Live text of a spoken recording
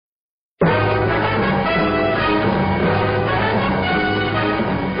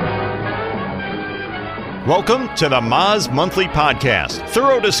Welcome to the Moz Monthly Podcast.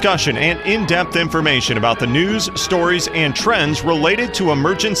 Thorough discussion and in-depth information about the news, stories, and trends related to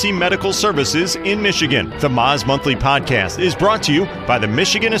emergency medical services in Michigan. The Moz Monthly Podcast is brought to you by the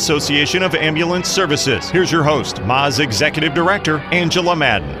Michigan Association of Ambulance Services. Here's your host, Moz Executive Director, Angela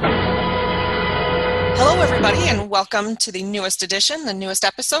Madden. Hello, everybody, and welcome to the newest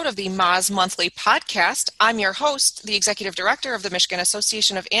episode of the Moz Monthly Podcast. I'm your host, the Executive Director of the Michigan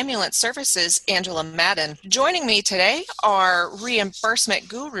Association of Ambulance Services, Angela Madden. Joining me today are reimbursement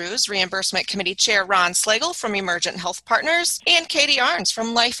gurus, Reimbursement Committee Chair Ron Slagle from Emergent Health Partners, and Katie Arns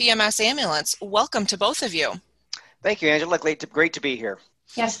from Life EMS Ambulance. Welcome to both of you. Thank you, Angela. Great to be here.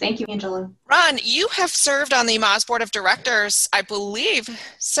 Yes, thank you, Angela. Ron, you have served on the Moz Board of Directors, I believe,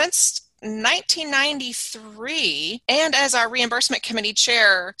 since 1993, and as our reimbursement committee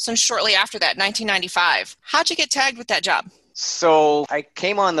chair since shortly after that, 1995. How'd you get tagged with that job? So I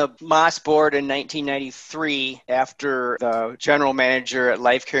came on the Moz board in 1993 after the general manager at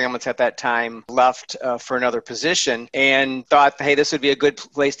Life Care Ambulance at that time left for another position, and thought, hey, this would be a good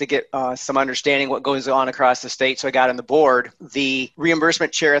place to get some understanding what goes on across the state. So I got on the board. The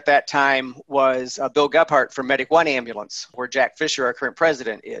reimbursement chair at that time was Bill Gephardt from Medic One Ambulance, where Jack Fisher, our current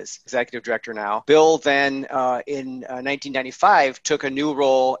president, is executive director now. Bill then in 1995 took a new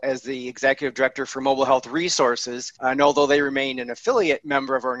role as the executive director for Mobile Health Resources, and although they remained an affiliate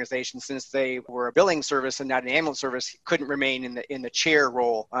member of our organization, since they were a billing service and not an ambulance service, couldn't remain in the chair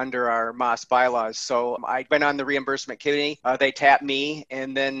role under our Moz bylaws. So I went on the reimbursement committee. They tapped me,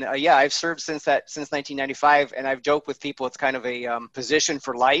 and then I've served since 1995. And I've joked with people it's kind of a position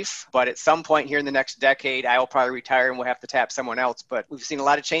for life. But at some point here in the next decade, I will probably retire and we'll have to tap someone else. But we've seen a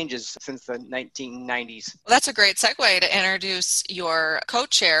lot of changes since the 1990s. Well, that's a great segue to introduce your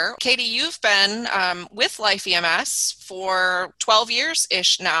co-chair. Katie, you've been with Life EMS for 12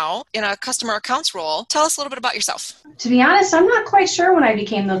 years-ish now in a customer accounts role. Tell us a little bit about yourself. To be honest, I'm not quite sure when I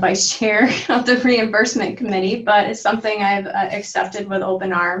became the vice chair of the reimbursement committee, but it's something I've accepted with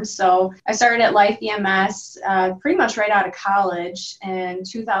open arms. So I started at Life EMS pretty much right out of college in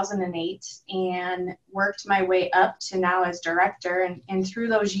 2008 and worked my way up to now as director. And through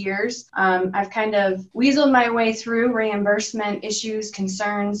those years, I've kind of weaseled my way through reimbursement issues,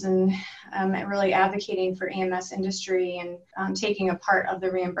 concerns, and really advocating for EMS industry and taking a part of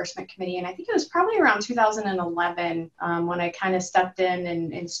the reimbursement committee. And I think it was probably around 2011 when I kind of stepped in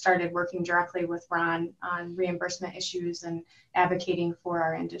and started working directly with Ron on reimbursement issues and advocating for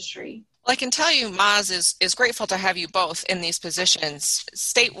our industry. Well, I can tell you Moz is grateful to have you both in these positions.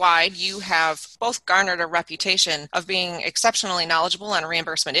 Statewide, you have both garnered a reputation of being exceptionally knowledgeable on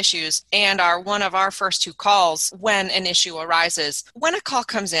reimbursement issues and are one of our first two calls when an issue arises. When a call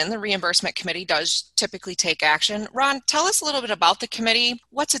comes in, the reimbursement committee does typically take action. Ron, tell us a little bit about the committee.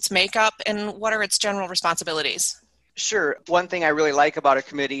 What's its makeup and what are its general responsibilities? Sure. One thing I really like about a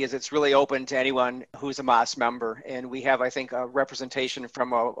committee is it's really open to anyone who's a Moz member. And we have, I think, a representation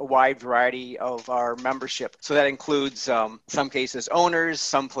from a wide variety of our membership. So that includes some cases owners,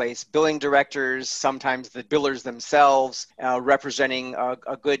 some place billing directors, sometimes the billers themselves, representing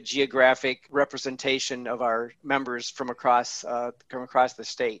a good geographic representation of our members from across the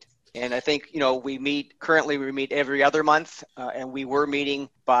state. And I think, we meet every other month, and we were meeting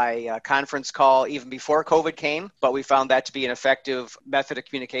by conference call even before COVID came, but we found that to be an effective method of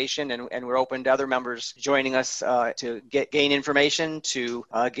communication, and we're open to other members joining us to gain information, to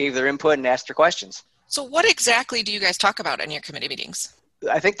give their input and ask their questions. So what exactly do you guys talk about in your committee meetings?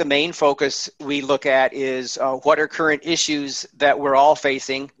 I think the main focus we look at is what are current issues that we're all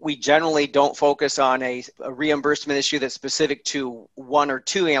facing. We generally don't focus on a reimbursement issue that's specific to one or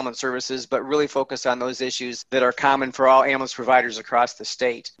two ambulance services, but really focus on those issues that are common for all ambulance providers across the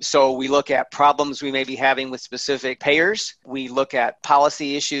state. So we look at problems we may be having with specific payers. We look at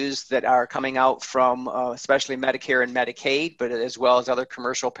policy issues that are coming out from especially Medicare and Medicaid, but as well as other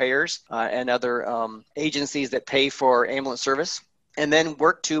commercial payers and other agencies that pay for ambulance service. And then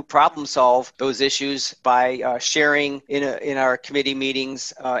work to problem solve those issues by sharing in our committee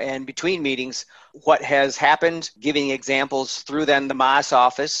meetings and between meetings what has happened, giving examples through then the Moz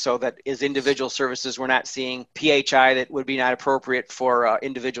office, so that as individual services, we're not seeing PHI that would be not appropriate for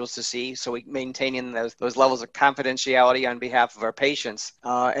individuals to see. So we maintaining those levels of confidentiality on behalf of our patients,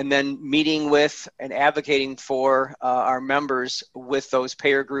 and then meeting with and advocating for our members with those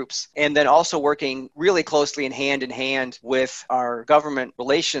payer groups, and then also working really closely in hand with our government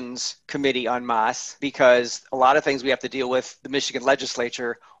relations committee on Moz, because a lot of things we have to deal with the Michigan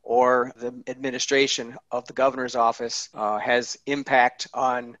legislature or the administration of the governor's office has impact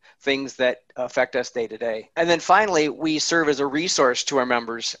on things that affect us day to day. And then finally, we serve as a resource to our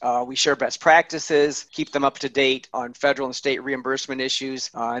members. We share best practices, keep them up to date on federal and state reimbursement issues,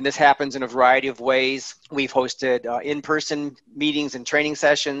 and this happens in a variety of ways. We've hosted in-person meetings and training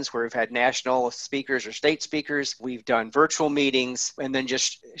sessions where we've had national speakers or state speakers. We've done virtual meetings, and then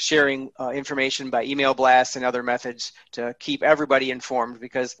just sharing information by email blasts and other methods to keep everybody informed,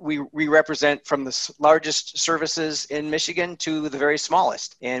 because we represent from the largest services in Michigan to the very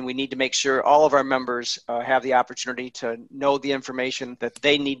smallest, and we need to make sure all of our members have the opportunity to know the information that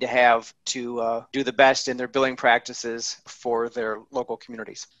they need to have to do the best in their billing practices for their local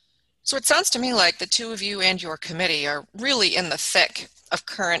communities. So it sounds to me like the two of you and your committee are really in the thick of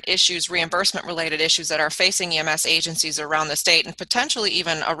current issues, reimbursement-related issues that are facing EMS agencies around the state and potentially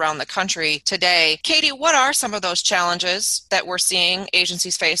even around the country today. Katie, what are some of those challenges that we're seeing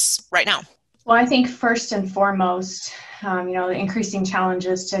agencies face right now? Well, I think first and foremost, the increasing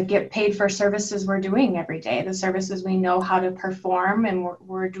challenges to get paid for services we're doing every day, the services we know how to perform, and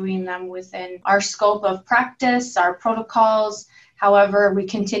we're doing them within our scope of practice, our protocols. However, we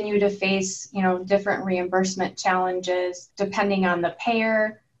continue to face, different reimbursement challenges depending on the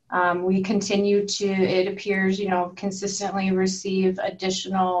payer. We continue to, it appears, consistently receive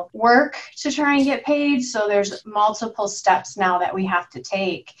additional work to try and get paid. So there's multiple steps now that we have to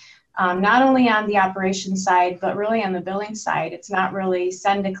take. Not only on the operations side, but really on the billing side. It's not really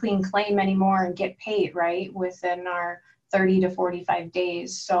send a clean claim anymore and get paid, right, within our 30 to 45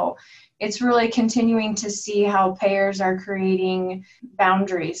 days. So it's really continuing to see how payers are creating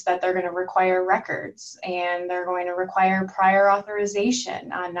boundaries that they're going to require records, and they're going to require prior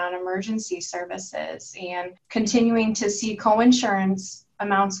authorization on non-emergency services, and continuing to see coinsurance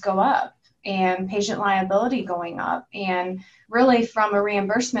amounts go up and patient liability going up. And really from a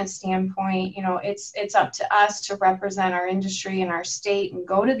reimbursement standpoint, it's up to us to represent our industry and our state and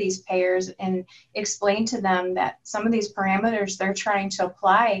go to these payers and explain to them that some of these parameters they're trying to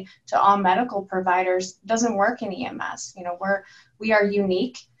apply to all medical providers doesn't work in EMS. We are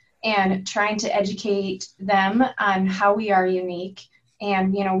unique, and trying to educate them on how we are unique.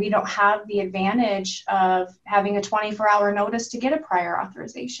 And, we don't have the advantage of having a 24-hour notice to get a prior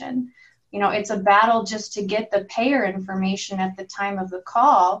authorization. It's a battle just to get the payer information at the time of the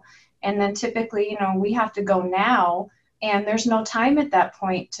call. And then typically, we have to go now, and there's no time at that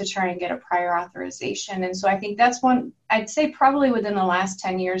point to try and get a prior authorization. And so I think that's one, I'd say probably within the last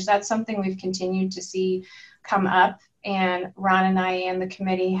 10 years, that's something we've continued to see come up. And Ron and I and the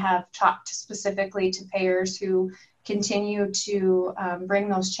committee have talked specifically to payers who continue to bring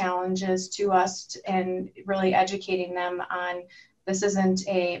those challenges to us, and really educating them on this isn't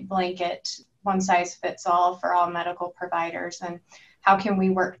a blanket one-size-fits-all for all medical providers, and how can we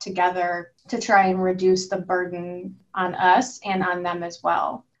work together to try and reduce the burden on us and on them as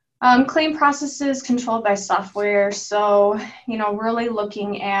well. Claim processes controlled by software. So, really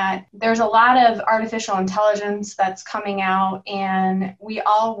looking at, there's a lot of artificial intelligence that's coming out, and we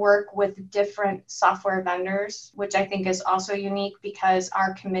all work with different software vendors, which I think is also unique because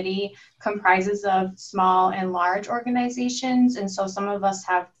our committee comprises of small and large organizations. And so some of us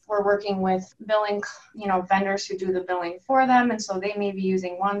we're working with billing, vendors who do the billing for them. And so they may be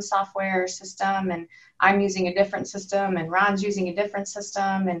using one software system, and I'm using a different system, and Ron's using a different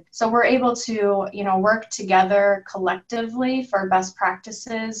system. And so we're able to, work together collectively for best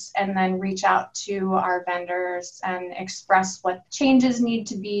practices, and then reach out to our vendors and express what changes need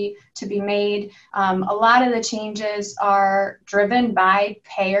to be made. A lot of the changes are driven by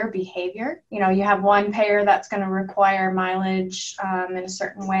payer behavior. You have one payer that's going to require mileage in a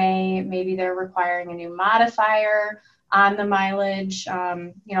certain way. Maybe they're requiring a new modifier on the mileage.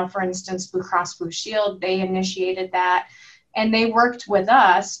 For instance, Blue Cross Blue Shield, they initiated that, and they worked with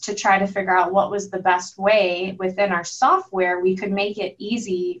us to try to figure out what was the best way within our software we could make it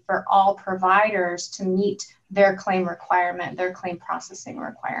easy for all providers to meet their claim requirement, their claim processing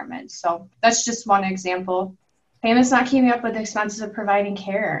requirements. So that's just one example. Payments not keeping up with the expenses of providing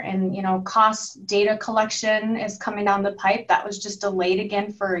care, and cost data collection is coming down the pipe. That was just delayed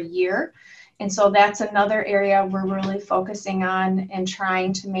again for a year. And so that's another area we're really focusing on, and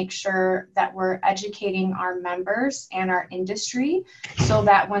trying to make sure that we're educating our members and our industry so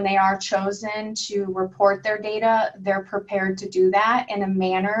that when they are chosen to report their data, they're prepared to do that in a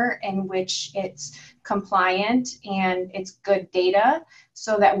manner in which it's compliant and it's good data,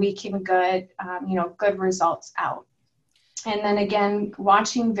 so that we can get good results out. And then again,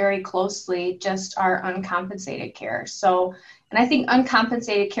 watching very closely just our uncompensated care. So, and I think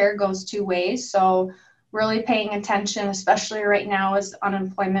uncompensated care goes two ways. So really paying attention, especially right now as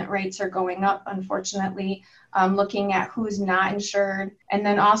unemployment rates are going up, unfortunately, looking at who's not insured. And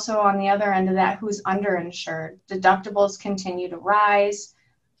then also on the other end of that, who's underinsured. Deductibles continue to rise.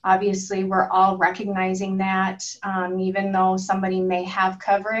 Obviously, we're all recognizing that, even though somebody may have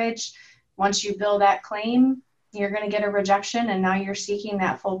coverage, once you bill that claim, you're going to get a rejection, and now you're seeking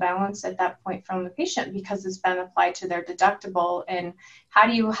that full balance at that point from the patient because it's been applied to their deductible. And how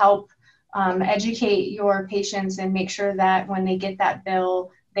do you help educate your patients and make sure that when they get that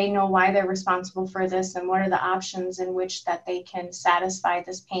bill, they know why they're responsible for this and what are the options in which that they can satisfy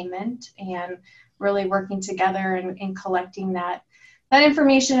this payment, and really working together and collecting that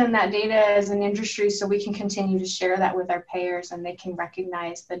information and that data as an industry so we can continue to share that with our payers and they can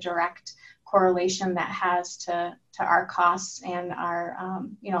recognize the direct correlation that has to our costs and our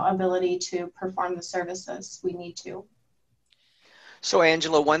ability to perform the services we need to. So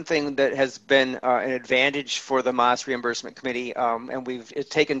Angela, one thing that has been an advantage for the MAS Reimbursement Committee, and it's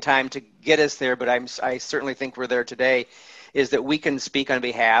taken time to get us there, but I certainly think we're there today, is that we can speak on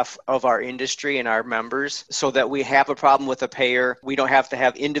behalf of our industry and our members so that we have a problem with a payer. We don't have to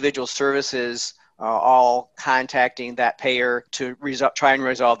have individual services all contacting that payer to try and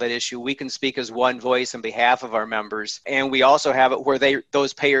resolve that issue. We can speak as one voice on behalf of our members. And we also have it where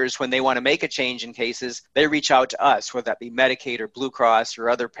those payers, when they want to make a change in cases, they reach out to us, whether that be Medicaid or Blue Cross or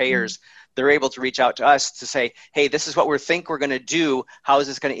other payers. They're able to reach out to us to say, hey, this is what we're going to do. How is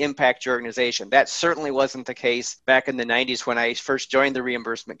this going to impact your organization? That certainly wasn't the case back in the 90s when I first joined the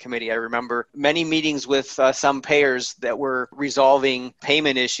reimbursement committee. I remember many meetings with some payers that were resolving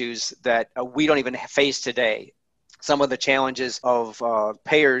payment issues that we don't even face today. Some of the challenges of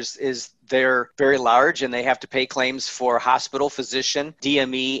payers is they're very large and they have to pay claims for hospital, physician,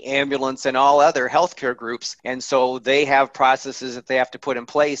 DME, ambulance, and all other healthcare groups. And so they have processes that they have to put in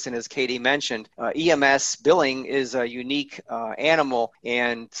place. And as Katie mentioned, EMS billing is a unique animal.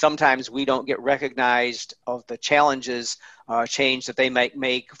 And sometimes we don't get recognized of the challenges change that they might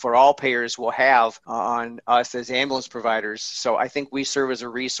make for all payers will have on us as ambulance providers. So I think we serve as a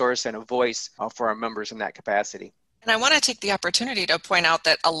resource and a voice for our members in that capacity. And I want to take the opportunity to point out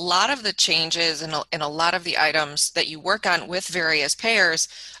that a lot of the changes and a lot of the items that you work on with various payers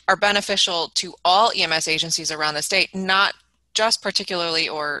are beneficial to all EMS agencies around the state, not just particularly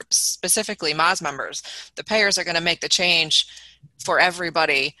or specifically MAS members. The payers are going to make the change for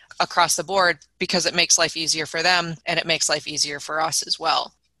everybody across the board because it makes life easier for them and it makes life easier for us as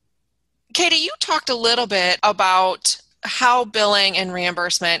well. Katie, you talked a little bit about how billing and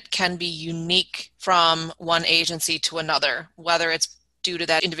reimbursement can be unique from one agency to another, whether it's due to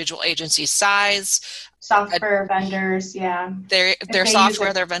that individual agency's size, software vendors, yeah, their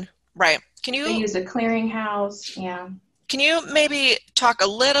software, their vendor, right? They use a clearinghouse, yeah. Can you maybe talk a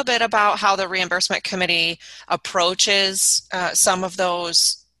little bit about how the reimbursement committee approaches some of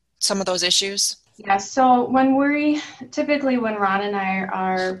those issues? Yeah, so when Ron and I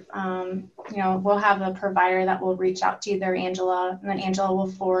are, we'll have a provider that will reach out to either Angela, and then Angela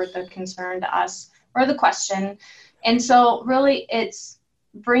will forward the concern to us or the question. And so really it's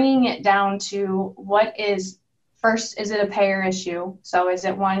bringing it down to what is, first, is it a payer issue? So is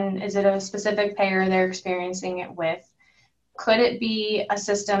it a specific payer they're experiencing it with? Could it be a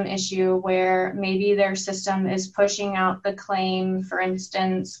system issue where maybe their system is pushing out the claim, for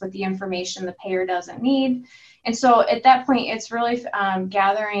instance, with the information the payer doesn't need? And so at that point, it's really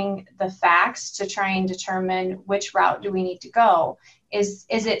gathering the facts to try and determine which route do we need to go. Is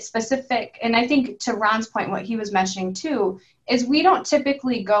it specific? And I think to Ron's point, what he was mentioning too, is we don't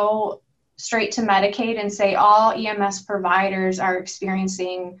typically go straight to Medicaid and say all EMS providers are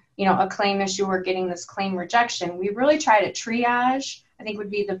experiencing, a claim issue or getting this claim rejection. We really try to triage, I think would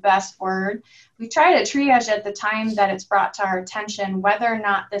be the best word. We try to triage at the time that it's brought to our attention whether or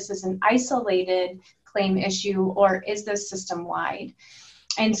not this is an isolated claim issue or is this system-wide.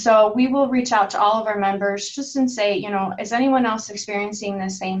 And so we will reach out to all of our members just and say, is anyone else experiencing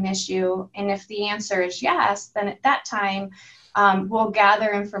the same issue? And if the answer is yes, then at that time, we'll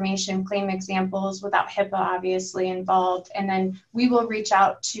gather information, claim examples without HIPAA obviously involved, and then we will reach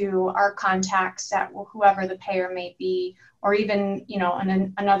out to our contacts at whoever the payer may be, or even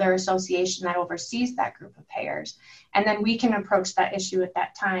another association that oversees that group of payers, and then we can approach that issue at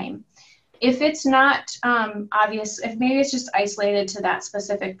that time. If it's not obvious, if maybe it's just isolated to that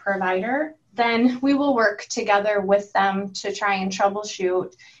specific provider, then we will work together with them to try and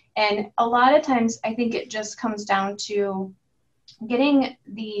troubleshoot. And a lot of times I think it just comes down to getting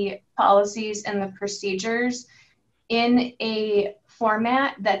the policies and the procedures in a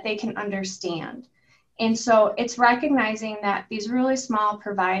format that they can understand. And so it's recognizing that these really small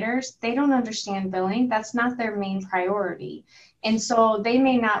providers, they don't understand billing. That's not their main priority. And so they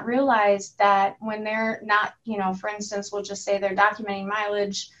may not realize that when they're not, for instance, we'll just say they're documenting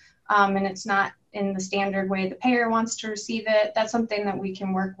mileage and it's not in the standard way the payer wants to receive it. That's something that we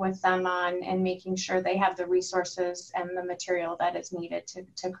can work with them on and making sure they have the resources and the material that is needed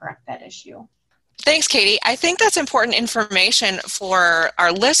to correct that issue. Thanks, Katie. I think that's important information for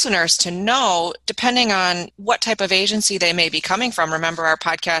our listeners to know, depending on what type of agency they may be coming from. Remember, our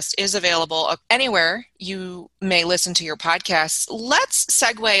podcast is available anywhere you may listen to your podcasts. Let's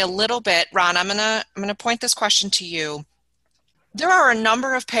segue a little bit. Ron, I'm gonna point this question to you. There are a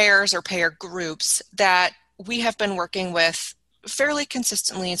number of payers or payer groups that we have been working with fairly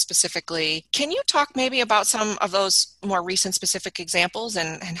consistently and specifically. Can you talk maybe about some of those more recent specific examples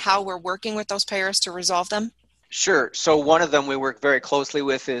and how we're working with those payers to resolve them? Sure. So one of them we work very closely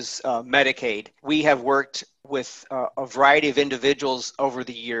with is Medicaid. We have worked with a variety of individuals over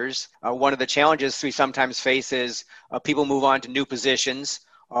the years. One of the challenges we sometimes face is people move on to new positions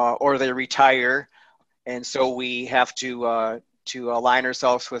or they retire. And so we have to align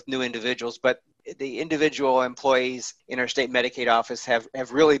ourselves with new individuals. But the individual employees in our state Medicaid office have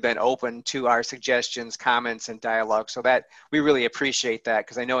really been open to our suggestions, comments, and dialogue. So that we really appreciate that,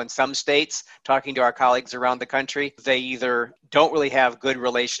 because I know in some states, talking to our colleagues around the country, they either don't really have good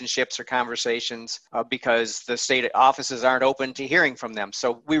relationships or conversations because the state offices aren't open to hearing from them.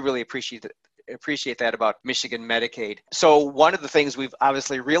 So we really appreciate that about Michigan Medicaid. So one of the things we've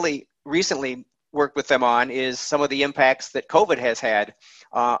obviously really recently worked with them on is some of the impacts that COVID has had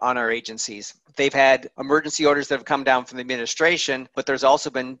on our agencies. They've had emergency orders that have come down from the administration, but there's also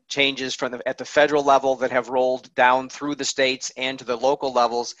been changes at the federal level that have rolled down through the states and to the local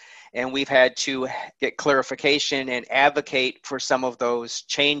levels. And we've had to get clarification and advocate for some of those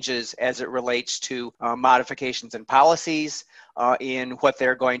changes as it relates to modifications in policies, in what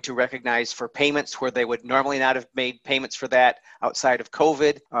they're going to recognize for payments where they would normally not have made payments for that outside of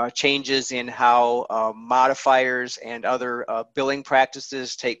COVID, changes in how modifiers and other billing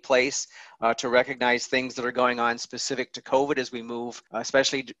practices take place to recognize things that are going on specific to COVID as we move,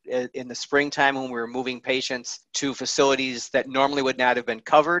 especially in the springtime when we're moving patients to facilities that normally would not have been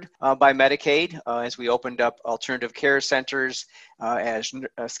covered by Medicaid, as we opened up alternative care centers, as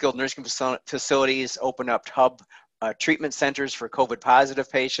skilled nursing facilities open up hub treatment centers for COVID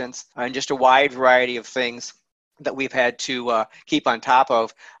positive patients, and just a wide variety of things that we've had to keep on top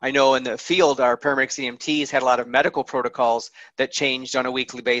of. I know in the field, our paramedics EMTs had a lot of medical protocols that changed on a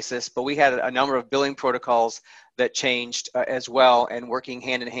weekly basis, but we had a number of billing protocols that changed as well, and working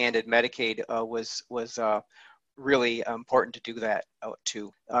hand in hand at Medicaid was really important to do that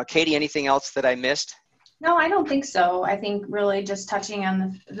too. Katie, anything else that I missed? No, I don't think so. I think really just touching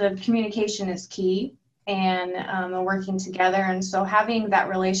on the communication is key, and working together. And so having that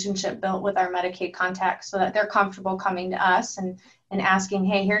relationship built with our Medicaid contacts so that they're comfortable coming to us and asking,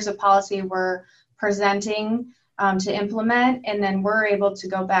 hey, here's a policy we're presenting to implement. And then we're able to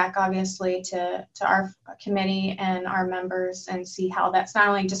go back, obviously, to our committee and our members and see how that's not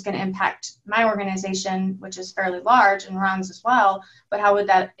only just going to impact my organization, which is fairly large, and Ron's as well, but how would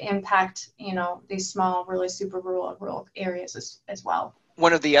that impact, these small, really super rural areas as well.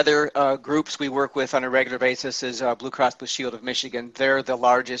 One of the other groups we work with on a regular basis is Blue Cross Blue Shield of Michigan. They're the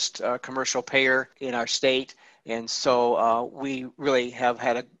largest commercial payer in our state, and so we really have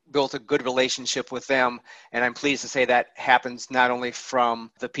built a good relationship with them, and I'm pleased to say that happens not only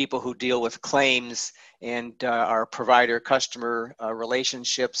from the people who deal with claims and our provider-customer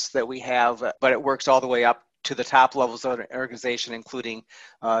relationships that we have, but it works all the way up to the top levels of the organization, including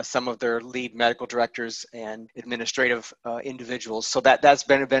some of their lead medical directors and administrative individuals. So that's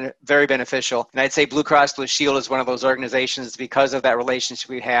been very beneficial. And I'd say Blue Cross Blue Shield is one of those organizations, because of that relationship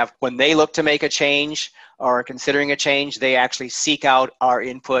we have. When they look to make a change or are considering a change, they actually seek out our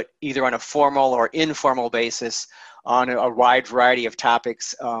input either on a formal or informal basis on a wide variety of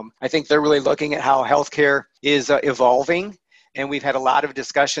topics. I think they're really looking at how healthcare is evolving. And we've had a lot of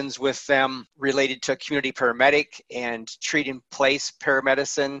discussions with them related to community paramedic and treat-in-place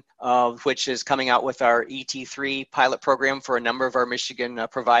paramedicine, which is coming out with our ET3 pilot program for a number of our Michigan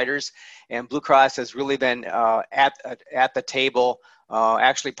providers. And Blue Cross has really been at the table,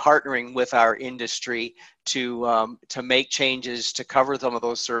 actually partnering with our industry to make changes to cover some of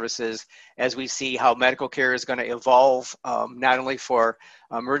those services as we see how medical care is going to evolve, not only for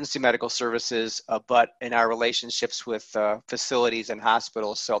emergency medical services, but in our relationships with facilities and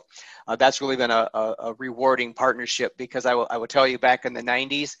hospitals. So that's really been a rewarding partnership, because I will tell you, back in the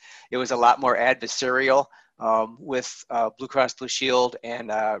 90s, it was a lot more adversarial with Blue Cross Blue Shield,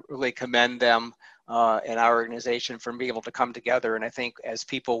 and really commend them in our organization from being able to come together. And I think as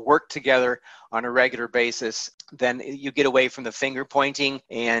people work together on a regular basis, then you get away from the finger pointing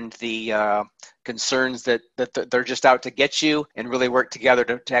and the concerns that they're just out to get you, and really work together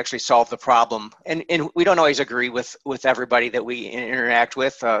to actually solve the problem. And we don't always agree with everybody that we interact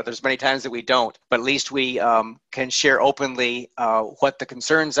with. There's many times that we don't, but at least we can share openly what the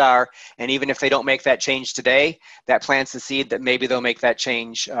concerns are. And even if they don't make that change today, that plants the seed that maybe they'll make that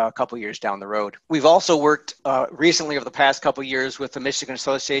change a couple years down the road. We've also worked recently over the past couple years with the Michigan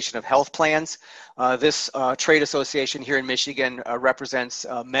Association of Health Plans. This trade association here in Michigan represents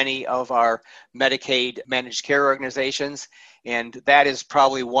many of our Medicaid managed care organizations, and that is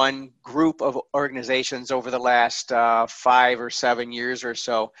probably one group of organizations over the last 5 or 7 years or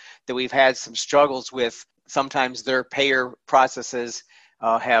so that we've had some struggles with. Sometimes their payer processes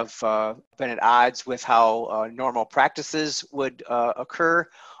have been at odds with how normal practices would occur,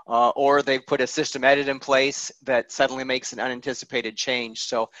 or they've put a system edit in place that suddenly makes an unanticipated change.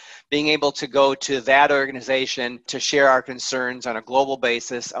 So being able to go to that organization to share our concerns on a global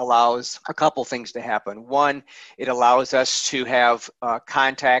basis allows a couple things to happen. One, it allows us to have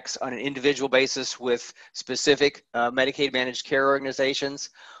contacts on an individual basis with specific Medicaid managed care organizations,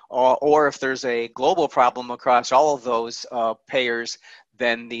 or if there's a global problem across all of those payers,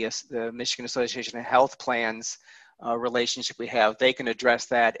 then the Michigan Association of Health Plans relationship we have, they can address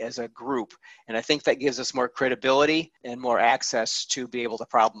that as a group. And I think that gives us more credibility and more access to be able to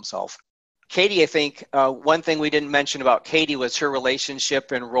problem solve. Katie, I think one thing we didn't mention about Katie was her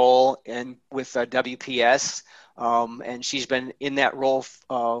relationship and role with WPS. And she's been in that role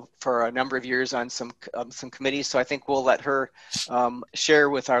for a number of years on some committees. So I think we'll let her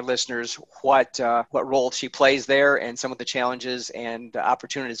share with our listeners what role she plays there and some of the challenges and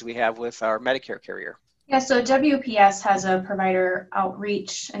opportunities we have with our Medicare carrier. Yeah, so WPS has a provider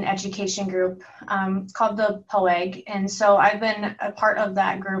outreach and education group. It's called the POEG. And so I've been a part of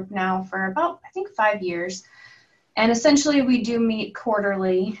that group now for about, I think, 5 years. And essentially we do meet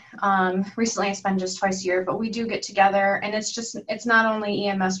quarterly. Recently it's been just twice a year, but we do get together, and it's not only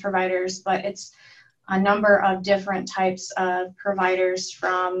EMS providers, but it's a number of different types of providers,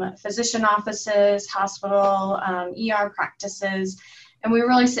 from physician offices, hospital, ER practices. And we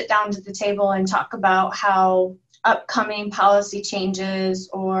really sit down to the table and talk about how upcoming policy changes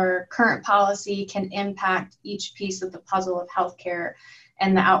or current policy can impact each piece of the puzzle of healthcare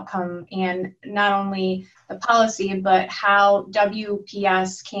and the outcome, and not only the policy, but how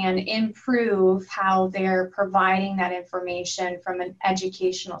WPS can improve how they're providing that information from an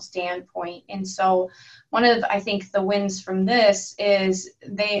educational standpoint. And so one of, I think, the wins from this is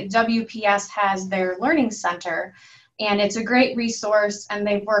WPS has their learning center. And it's a great resource, and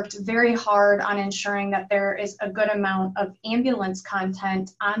they've worked very hard on ensuring that there is a good amount of ambulance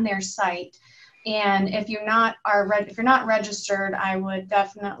content on their site. And if you're not registered, I would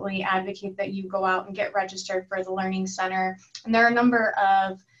definitely advocate that you go out and get registered for the Learning Center. And there are a number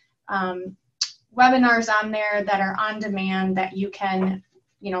of webinars on there that are on demand that you can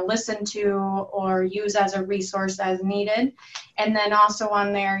listen to or use as a resource as needed. And then also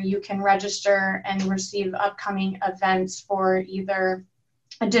on there, you can register and receive upcoming events for either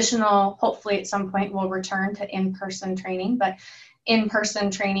additional, hopefully at some point we'll return to in-person training, but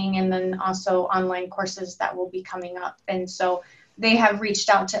in-person training, and then also online courses that will be coming up. And so they have reached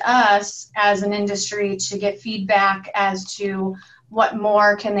out to us as an industry to get feedback as to what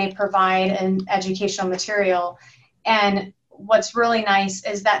more can they provide in educational material. And what's really nice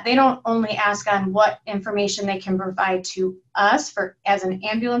is that they don't only ask on what information they can provide to us as an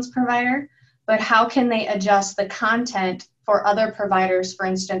ambulance provider, but how can they adjust the content for other providers, for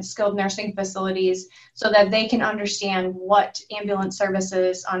instance, skilled nursing facilities, so that they can understand what ambulance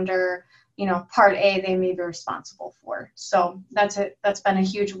services under, Part A they may be responsible for. So that's been a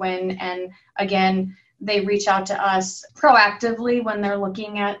huge win. And again, they reach out to us proactively when they're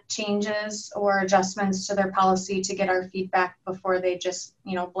looking at changes or adjustments to their policy to get our feedback before they just,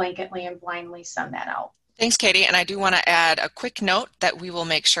 blanketly and blindly send that out. Thanks, Katie. And I do want to add a quick note that we will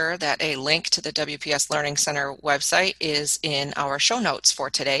make sure that a link to the WPS Learning Center website is in our show notes for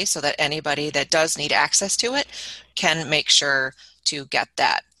today, so that anybody that does need access to it can make sure to get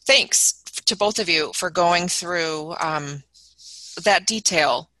that. Thanks to both of you for going through that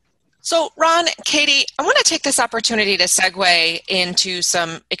detail. So Ron, Katie, I want to take this opportunity to segue into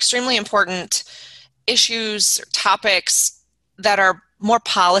some extremely important issues, topics that are more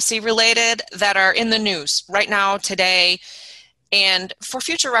policy related, that are in the news right now today. And for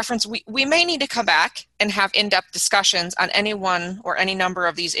future reference, we may need to come back and have in-depth discussions on any one or any number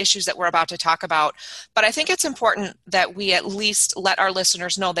of these issues that we're about to talk about. But I think it's important that we at least let our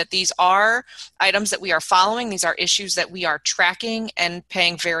listeners know that these are items that we are following. These are issues that we are tracking and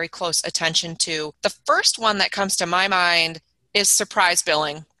paying very close attention to. The first one that comes to my mind is surprise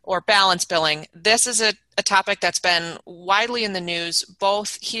billing or balance billing. This is a topic that's been widely in the news,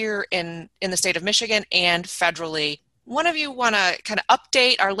 both here in the state of Michigan and federally. One of you want to kind of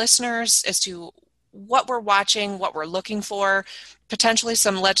update our listeners as to what we're watching, what we're looking for, potentially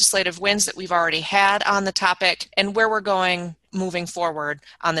some legislative wins that we've already had on the topic, and where we're going moving forward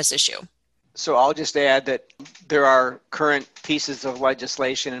on this issue. So I'll just add that there are current pieces of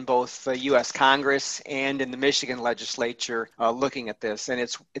legislation in both the U.S. Congress and in the Michigan legislature looking at this. And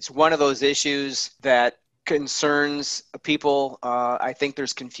it's one of those issues that concerns people. I think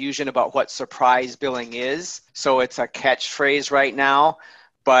there's confusion about what surprise billing is. So it's a catchphrase right now.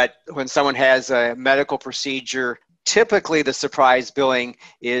 But when someone has a medical procedure, typically the surprise billing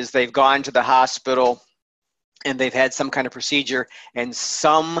is they've gone to the hospital and they've had some kind of procedure, and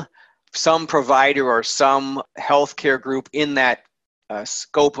some provider or some healthcare group in that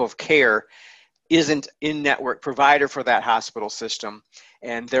scope of care isn't in-network provider for that hospital system,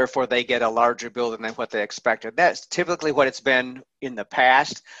 and therefore they get a larger bill than what they expected. That's typically what it's been in the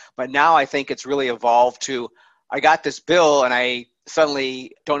past, but now I think it's really evolved to, I got this bill and I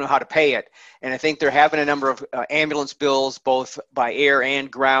suddenly don't know how to pay it. And I think they're having a number of ambulance bills, both by air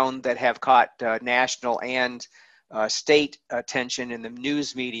and ground, that have caught national and state attention in the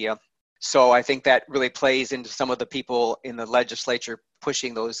news media. So I think that really plays into some of the people in the legislature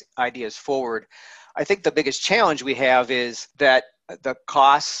pushing those ideas forward. I think the biggest challenge we have is that the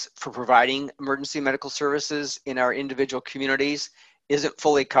costs for providing emergency medical services in our individual communities isn't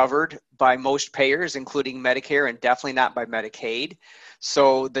fully covered by most payers, including Medicare, and definitely not by Medicaid.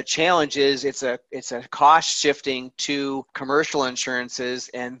 So the challenge is it's a cost shifting to commercial insurances,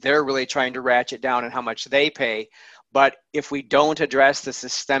 and they're really trying to ratchet down on how much they pay. But if we don't address the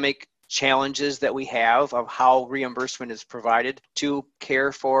systemic challenges that we have of how reimbursement is provided to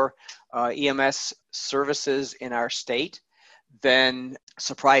care for EMS services in our state, then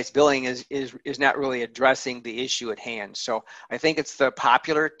surprise billing is not really addressing the issue at hand. So I think it's the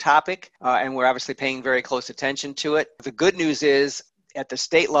popular topic, and we're obviously paying very close attention to it. The good news is at the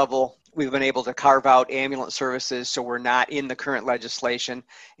state level, we've been able to carve out ambulance services, so we're not in the current legislation.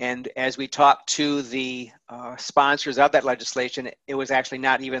 And as we talked to the sponsors of that legislation, it was actually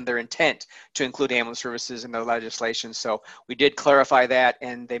not even their intent to include ambulance services in the legislation. So we did clarify that,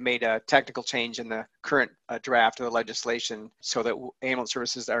 and they made a technical change in the current draft of the legislation so that ambulance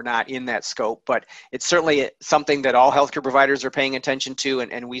services are not in that scope. But it's certainly something that all healthcare providers are paying attention to,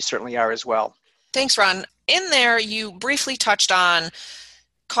 and we certainly are as well. Thanks, Ron. In there, you briefly touched on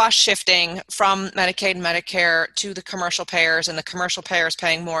cost shifting from Medicaid and Medicare to the commercial payers, and the commercial payers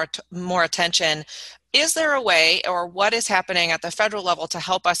paying more attention. Is there a way, or what is happening at the federal level to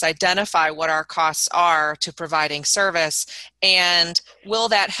help us identify what our costs are to providing service? And will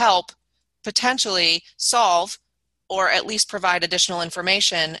that help potentially solve or at least provide additional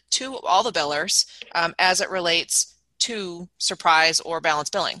information to all the billers as it relates to surprise or balance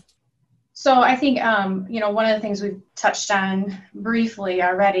billing? So I think, one of the things we've touched on briefly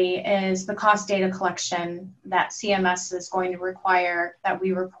already is the cost data collection that CMS is going to require that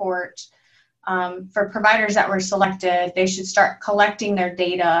we report. For providers that were selected, they should start collecting their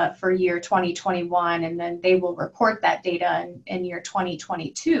data for year 2021, and then they will report that data in year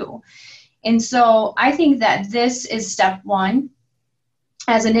 2022. And so I think that this is step one.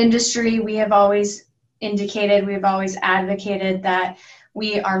 As an industry, we have always indicated, we've always advocated that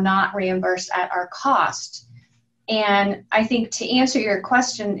we are not reimbursed at our cost. And I think to answer your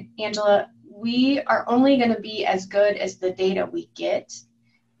question, Angela, we are only going to be as good as the data we get,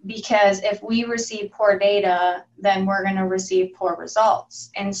 because if we receive poor data, then we're going to receive poor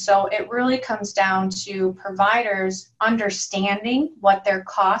results. And so it really comes down to providers understanding what their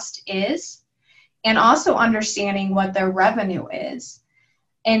cost is and also understanding what their revenue is.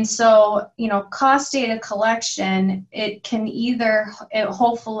 And so, cost data collection, it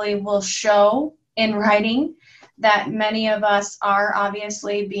hopefully will show in writing that many of us are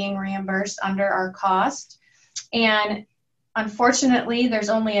obviously being reimbursed under our cost. And unfortunately, there's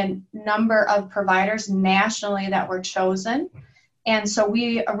only a number of providers nationally that were chosen. And so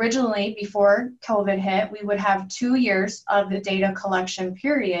we originally, before COVID hit, we would have 2 years of the data collection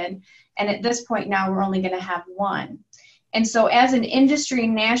period. And at this point now, we're only going to have 1. And so as an industry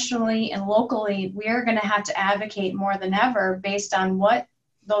nationally and locally, we are going to have to advocate more than ever based on what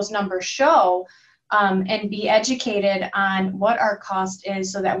those numbers show and be educated on what our cost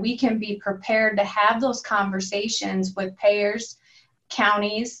is so that we can be prepared to have those conversations with payers,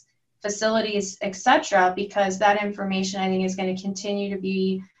 counties, facilities, etc., because that information I think is going to continue to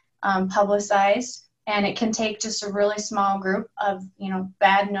be publicized, and it can take just a really small group of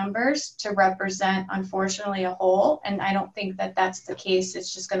bad numbers to represent, unfortunately, a whole. And I don't think that that's the case.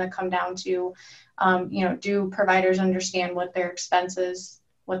 It's just going to come down to do providers understand what their expenses,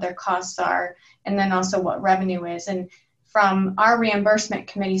 what their costs are, and then also what revenue is. And from our reimbursement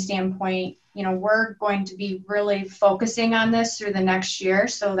committee standpoint, we're going to be really focusing on this through the next year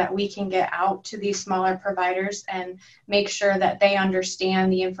so that we can get out to these smaller providers and make sure that they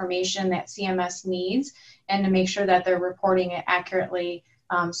understand the information that CMS needs, and to make sure that they're reporting it accurately,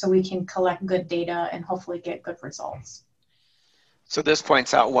 so we can collect good data and hopefully get good results. So this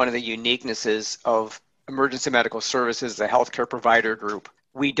points out one of the uniquenesses of emergency medical services, the healthcare provider group.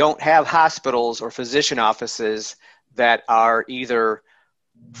 We don't have hospitals or physician offices that are either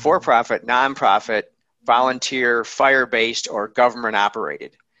for-profit, nonprofit, volunteer, fire-based, or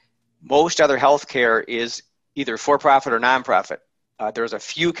government-operated. Most other healthcare is either for-profit or nonprofit. There's a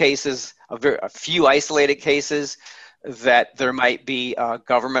few cases, a few isolated cases that there might be a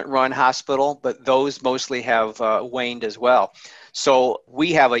government-run hospital, but those mostly have waned as well. So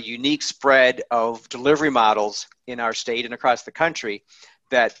we have a unique spread of delivery models in our state and across the country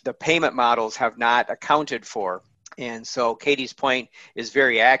that the payment models have not accounted for. And so Katie's point is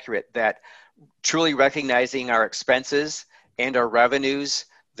very accurate, that truly recognizing our expenses and our revenues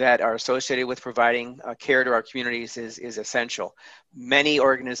that are associated with providing care to our communities is essential. Many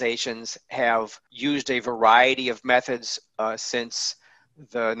organizations have used a variety of methods since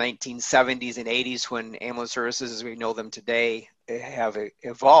the 1970s and 80s, when ambulance services as we know them today have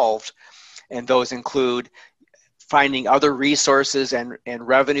evolved. And those include finding other resources and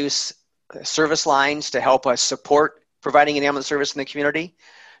revenues, service lines to help us support providing an ambulance service in the community,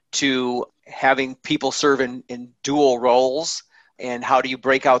 to having people serve in dual roles, and how do you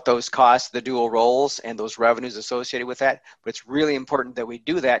break out those costs, the dual roles, and those revenues associated with that. But it's really important that we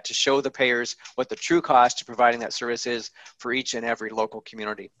do that to show the payers what the true cost of providing that service is for each and every local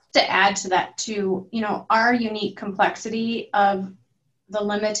community. To add to that too, our unique complexity of the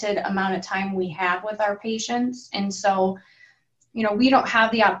limited amount of time we have with our patients. And so we don't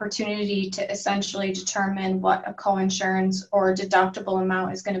have the opportunity to essentially determine what a coinsurance or deductible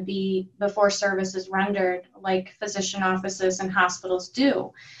amount is going to be before service is rendered, like physician offices and hospitals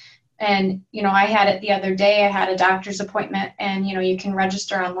do. And, I had it the other day. I had a doctor's appointment, and, you can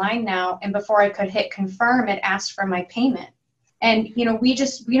register online now. And before I could hit confirm, it asked for my payment. And, we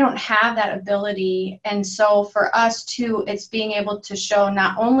don't have that ability. And so for us too, it's being able to show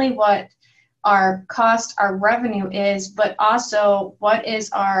not only what our cost, our revenue is, but also what is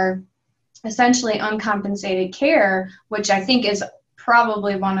our essentially uncompensated care, which I think is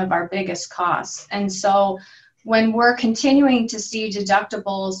probably one of our biggest costs. And so when we're continuing to see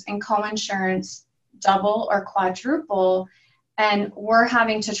deductibles and coinsurance double or quadruple, and we're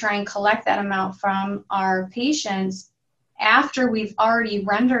having to try and collect that amount from our patients after we've already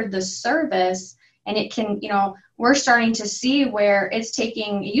rendered the service, and it can, we're starting to see where it's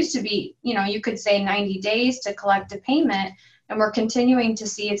taking, it used to be, you could say 90 days to collect a payment, and we're continuing to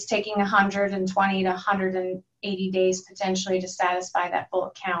see it's taking 120 to 180 days potentially to satisfy that full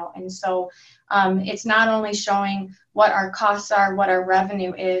account. And so it's not only showing what our costs are, what our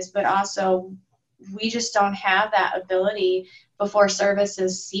revenue is, but also we just don't have that ability before service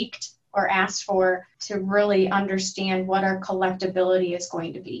is sought or asked for to really understand what our collectability is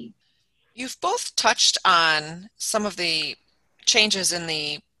going to be. You've both touched on some of the changes in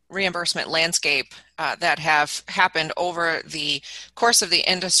the reimbursement landscape that have happened over the course of the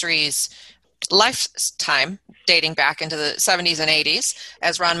industry's lifetime, dating back into the 70s and 80s,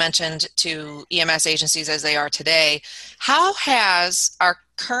 as Ron mentioned, to EMS agencies as they are today. How has our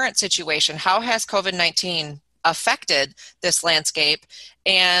current situation, how has COVID-19 affected this landscape,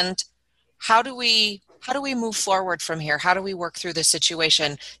 and how do we move forward from here? How do we work through this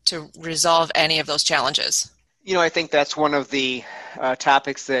situation to resolve any of those challenges? I think that's one of the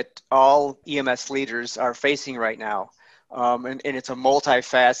topics that all EMS leaders are facing right now. And it's a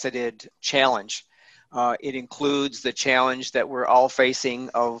multifaceted challenge. It includes the challenge that we're all facing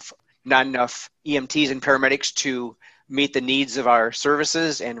of not enough EMTs and paramedics to meet the needs of our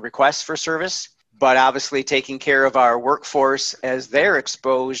services and requests for service, but obviously taking care of our workforce as they're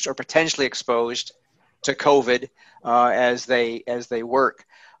exposed or potentially exposed to COVID as they work.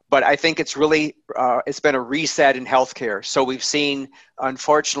 But I think it's really, it's been a reset in healthcare. So we've seen,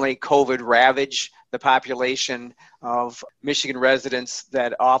 unfortunately, COVID ravage the population of Michigan residents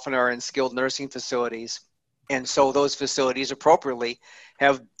that often are in skilled nursing facilities. And so those facilities appropriately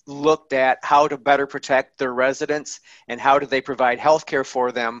have looked at how to better protect their residents and how do they provide health care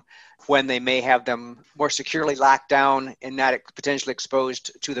for them when they may have them more securely locked down and not potentially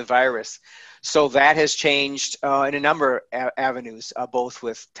exposed to the virus. So that has changed in a number of avenues, both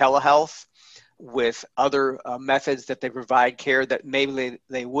with telehealth, with other methods that they provide care that maybe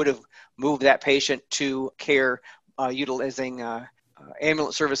they would have moved that patient to care utilizing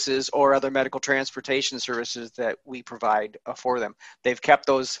ambulance services or other medical transportation services that we provide for them. They've kept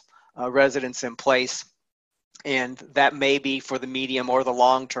those residents in place, and that may be for the medium or the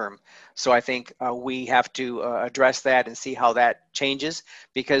long term. So I think we have to address that and see how that changes,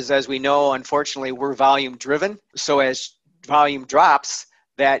 because as we know, unfortunately, we're volume driven. So as volume drops,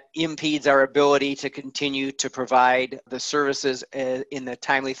 that impedes our ability to continue to provide the services in the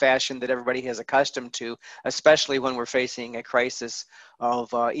timely fashion that everybody has accustomed to, especially when we're facing a crisis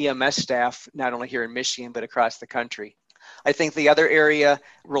of EMS staff, not only here in Michigan, but across the country. I think the other area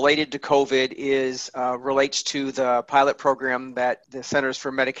related to COVID relates to the pilot program that the Centers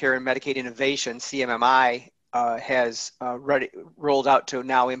for Medicare and Medicaid Innovation, CMMI, has rolled out to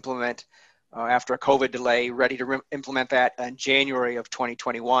now implement after a COVID delay, ready to implement that in January of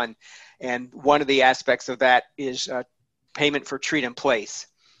 2021. And one of the aspects of that is payment for treat in place.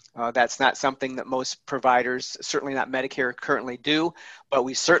 That's not something that most providers, certainly not Medicare, currently do, but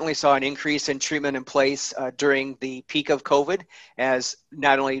we certainly saw an increase in treatment in place during the peak of COVID, as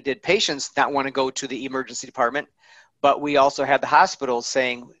not only did patients not want to go to the emergency department, but we also had the hospitals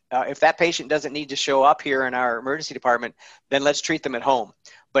saying, if that patient doesn't need to show up here in our emergency department, then let's treat them at home.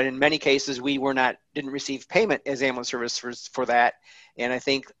 But in many cases, we didn't receive payment as ambulance service for that. And I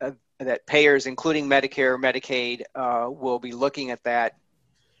think that payers, including Medicare, Medicaid, will be looking at that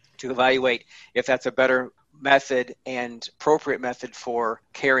to evaluate if that's a better method and appropriate method for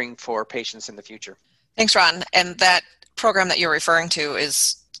caring for patients in the future. Thanks, Ron. And that program that you're referring to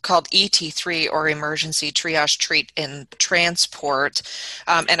is called ET3, or Emergency Triage Treat and Transport.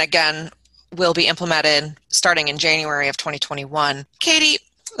 And again, will be implemented starting in January of 2021. Katie,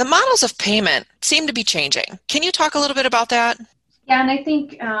 the models of payment seem to be changing. Can you talk a little bit about that? Yeah, and I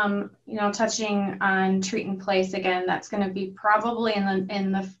think, touching on treat in place again, that's going to be probably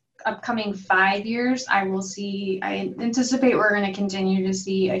in the upcoming 5 years. I anticipate we're going to continue to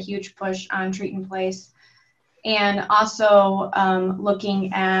see a huge push on treat in place. And also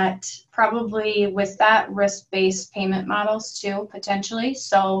looking at probably with that risk-based payment models too, potentially.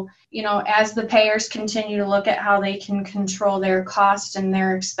 So, as the payers continue to look at how they can control their cost and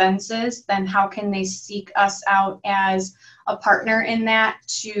their expenses, then how can they seek us out as a partner in that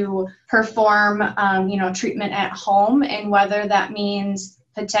to perform, treatment at home, and whether that means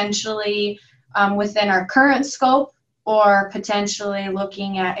potentially within our current scope, or potentially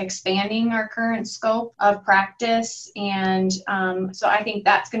looking at expanding our current scope of practice. And so I think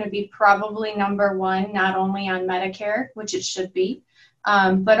that's going to be probably number one, not only on Medicare, which it should be,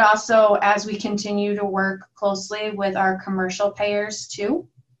 but also as we continue to work closely with our commercial payers too.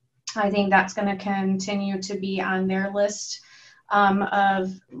 I think that's going to continue to be on their list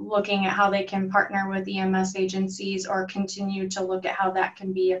of looking at how they can partner with EMS agencies, or continue to look at how that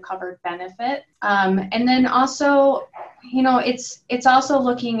can be a covered benefit. And then also, it's also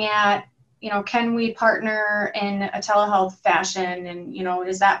looking at, can we partner in a telehealth fashion, and,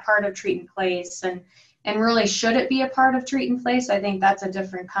 is that part of treat in place, and really should it be a part of treat in place? I think that's a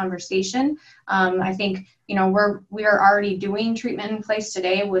different conversation. I think, we are already doing treatment in place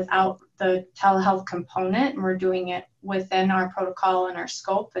today without the telehealth component, and we're doing it within our protocol and our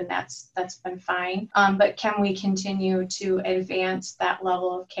scope, and that's been fine. But can we continue to advance that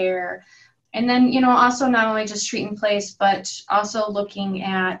level of care? And then, also not only just treat in place, but also looking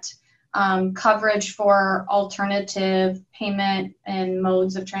at coverage for alternative payment and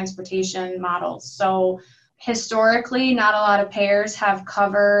modes of transportation models. So historically, not a lot of payers have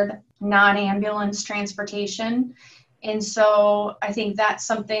covered non-ambulance transportation. And so I think that's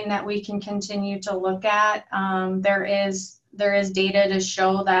something that we can continue to look at. There is data to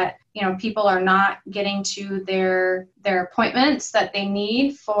show that, people are not getting to their appointments that they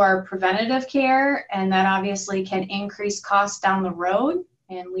need for preventative care, and that obviously can increase costs down the road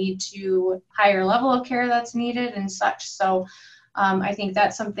and lead to higher level of care that's needed and such. So I think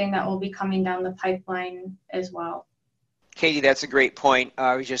that's something that will be coming down the pipeline as well. Katie, that's a great point.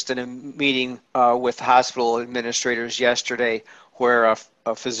 I was just in a meeting with hospital administrators yesterday where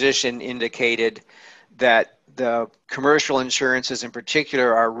a physician indicated that the commercial insurances in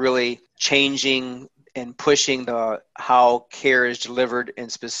particular are really changing and pushing the how care is delivered,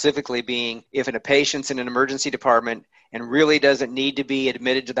 and specifically being if a patient's in an emergency department and really doesn't need to be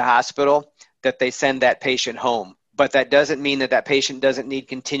admitted to the hospital, that they send that patient home. But that doesn't mean that that patient doesn't need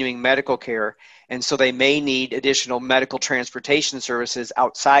continuing medical care. And so they may need additional medical transportation services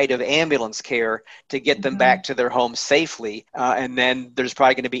outside of ambulance care to get them back to their home safely. And then there's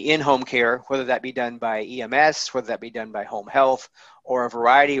probably going to be in-home care, whether that be done by EMS, whether that be done by home health, or a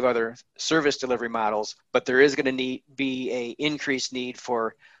variety of other service delivery models. But there is going to be an increased need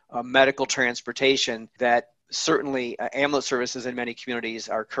for medical transportation that certainly ambulance services in many communities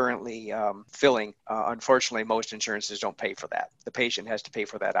are currently filling. Unfortunately, most insurances don't pay for that. The patient has to pay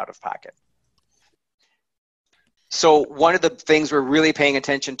for that out of pocket. So one of the things we're really paying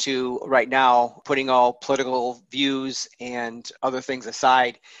attention to right now, putting all political views and other things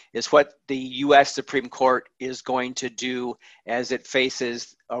aside, is what the U.S. Supreme Court is going to do as it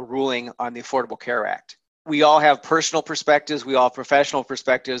faces a ruling on the Affordable Care Act. We all have personal perspectives, we all have professional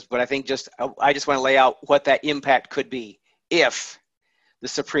perspectives, but I think I just want to lay out what that impact could be if the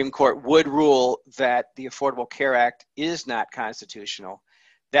Supreme Court would rule that the Affordable Care Act is not constitutional.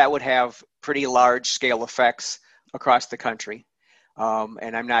 That would have pretty large scale effects across the country.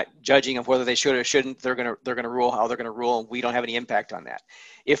 And I'm not judging of whether they should or shouldn't. They're going to rule how they're going to rule, and we don't have any impact on that.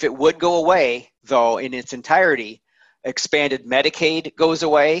 If it would go away, though, in its entirety, expanded Medicaid goes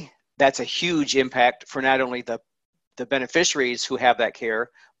away. That's a huge impact for not only the beneficiaries who have that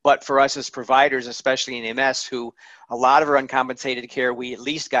care, but for us as providers, especially in MS, who a lot of our uncompensated care, we at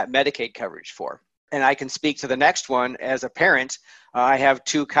least got Medicaid coverage for. And I can speak to the next one as a parent. I have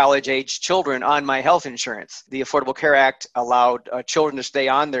 2 college-age children on my health insurance. The Affordable Care Act allowed children to stay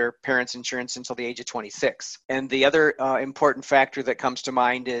on their parents' insurance until the age of 26. And the other important factor that comes to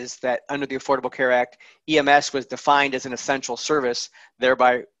mind is that under the Affordable Care Act, EMS was defined as an essential service,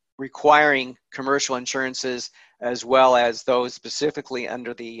 thereby requiring commercial insurances as well as those specifically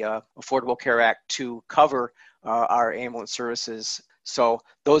under the Affordable Care Act to cover our ambulance services. So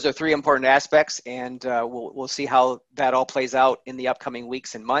those are 3 important aspects, and we'll see how that all plays out in the upcoming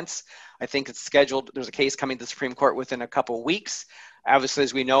weeks and months. I think it's scheduled. There's a case coming to the Supreme Court within a couple of weeks. Obviously,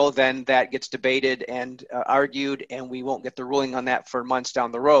 as we know, then that gets debated and argued, and we won't get the ruling on that for months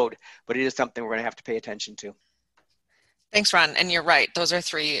down the road, but it is something we're going to have to pay attention to. Thanks, Ron. And you're right. Those are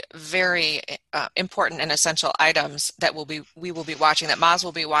 3 very important and essential items that we will be watching, that Moz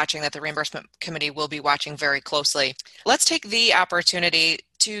will be watching, that the Reimbursement Committee will be watching very closely. Let's take the opportunity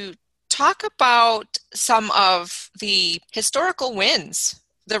to talk about some of the historical wins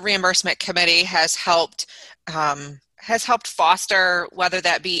the Reimbursement Committee has helped foster, whether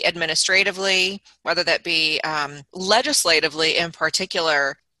that be administratively, whether that be legislatively in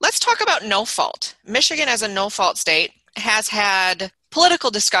particular. Let's talk about no fault. Michigan, as a no fault state, has had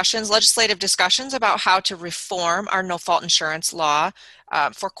political discussions, legislative discussions about how to reform our no-fault insurance law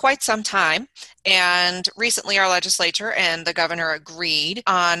for quite some time. And recently our legislature and the governor agreed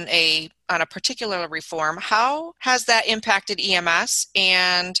on a particular reform. How has that impacted EMS?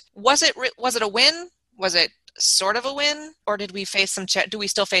 And was it a win? Was it sort of a win? Or did we face do we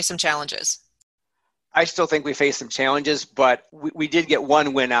still face some challenges? I still think we face some challenges, but we did get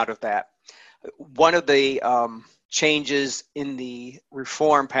one win out of that. One of the changes in the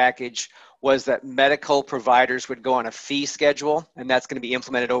reform package was that medical providers would go on a fee schedule, and that's going to be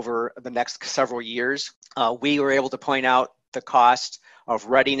implemented over the next several years. We were able to point out the cost of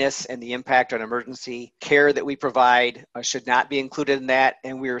readiness and the impact on emergency care that we provide should not be included in that,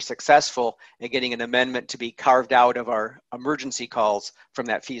 and we were successful in getting an amendment to be carved out of our emergency calls from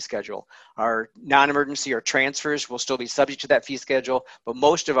that fee schedule. Our non-emergency or transfers will still be subject to that fee schedule, but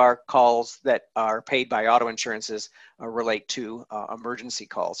most of our calls that are paid by auto insurances relate to emergency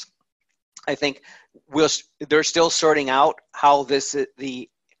calls. I think they're still sorting out how the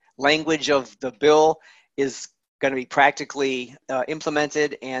language of the bill is going to be practically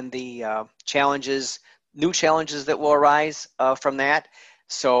implemented, and the new challenges that will arise from that.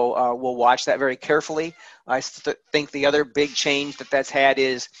 So we'll watch that very carefully. I think the other big change that's had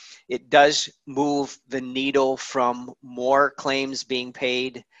is it does move the needle from more claims being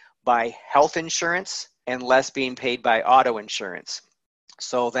paid by health insurance and less being paid by auto insurance.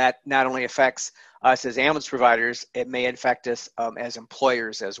 So that not only affects us as ambulance providers, it may affect us as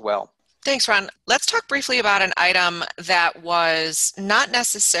employers as well. Thanks, Ron. Let's talk briefly about an item that was not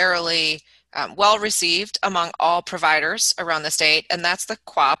necessarily well received among all providers around the state, and that's the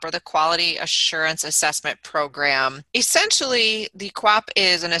QAP, or the Quality Assurance Assessment Program. Essentially, the QAP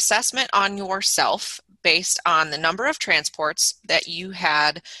is an assessment on yourself based on the number of transports that you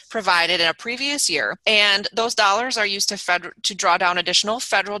had provided in a previous year, and those dollars are used to draw down additional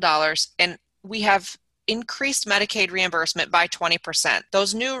federal dollars, and we have increased Medicaid reimbursement by 20%.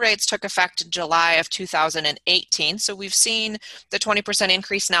 Those new rates took effect July of 2018. So we've seen the 20%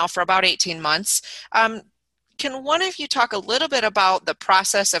 increase now for about 18 months. Can one of you talk a little bit about the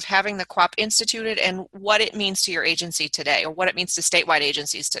process of having the QAP instituted and what it means to your agency today, or what it means to statewide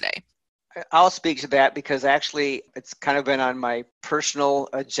agencies today? I'll speak to that because actually it's kind of been on my personal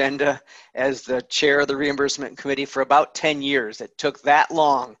agenda as the chair of the reimbursement committee for about 10 years. It took that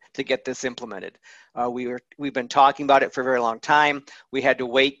long to get this implemented. We've been talking about it for a very long time. We had to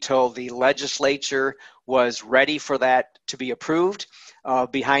wait till the legislature was ready for that to be approved.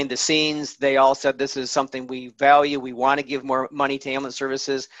 Behind the scenes, they all said this is something we value. We want to give more money to ambulance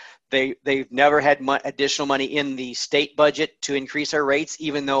services. They've never had additional money in the state budget to increase our rates,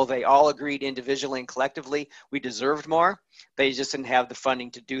 even though they all agreed individually and collectively we deserved more. They just didn't have the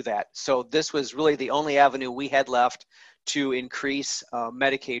funding to do that. So this was really the only avenue we had left to increase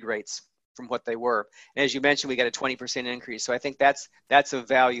Medicaid rates from what they were. And as you mentioned, we got a 20% increase. So I think that's a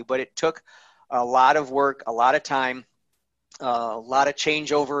value, but it took a lot of work, a lot of time, a lot of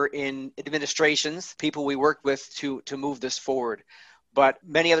changeover in administrations, people we worked with to move this forward. But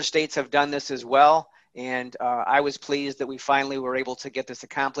many other states have done this as well. And I was pleased that we finally were able to get this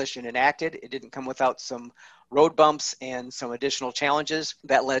accomplished and enacted. It didn't come without some road bumps and some additional challenges.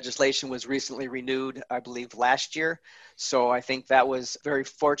 That legislation was recently renewed, I believe, last year. So I think that was very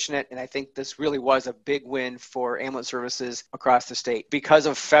fortunate. And I think this really was a big win for ambulance services across the state. Because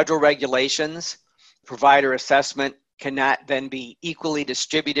of federal regulations, provider assessment cannot then be equally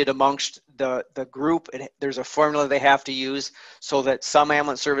distributed amongst the group. There's a formula they have to use so that some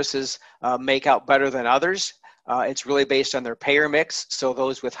ambulance services make out better than others. It's really based on their payer mix. So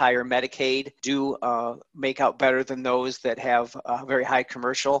those with higher Medicaid do make out better than those that have very high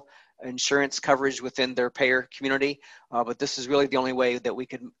commercial insurance coverage within their payer community. But this is really the only way that we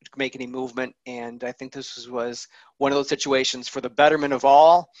could make any movement. And I think this was one of those situations for the betterment of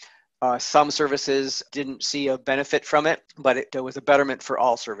all. Some services didn't see a benefit from it, but there was a betterment for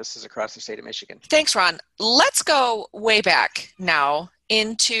all services across the state of Michigan. Thanks, Ron. Let's go way back now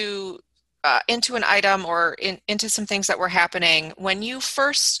into an item or into some things that were happening when you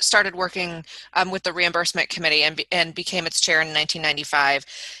first started working with the reimbursement committee and became its chair in 1995.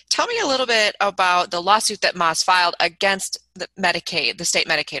 Tell me a little bit about the lawsuit that MAS filed against the state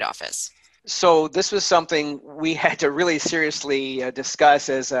Medicaid office. So this was something we had to really seriously discuss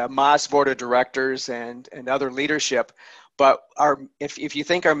as a MAS board of directors and other leadership. But if you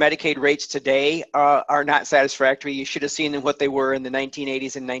think our Medicaid rates today are not satisfactory, you should have seen what they were in the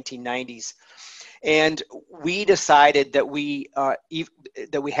 1980s and 1990s. And we decided that we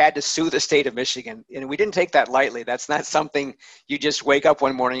had to sue the state of Michigan. And we didn't take that lightly. That's not something you just wake up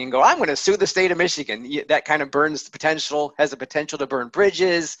one morning and go, I'm going to sue the state of Michigan. That kind of has the potential to burn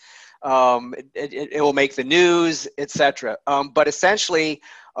bridges. It will make the news, etc. But essentially,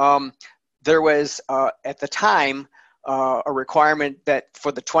 there was at the time a requirement that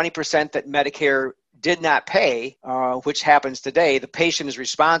for the 20% that Medicare did not pay, which happens today, the patient is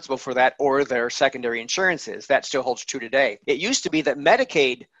responsible for that or their secondary insurances. That still holds true today. It used to be that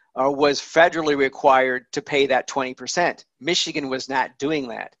Medicaid was federally required to pay that 20%. Michigan was not doing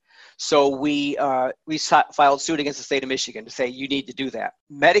that. So we filed suit against the state of Michigan to say you need to do that.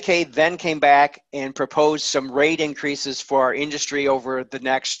 Medicaid then came back and proposed some rate increases for our industry over the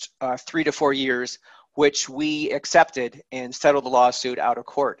next 3 to 4 years, which we accepted and settled the lawsuit out of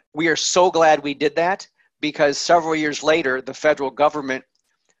court. We are so glad we did that because several years later, the federal government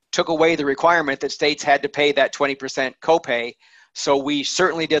took away the requirement that states had to pay that 20% copay. So we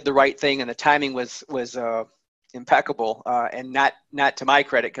certainly did the right thing, and the timing was impeccable, and not to my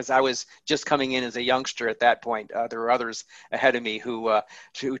credit because I was just coming in as a youngster at that point. There were others ahead of me who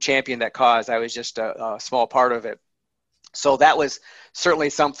championed that cause. I was just a small part of it. So that was certainly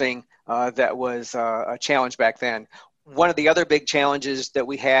something that was a challenge back then. One of the other big challenges that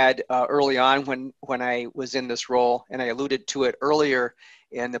we had early on when I was in this role, and I alluded to it earlier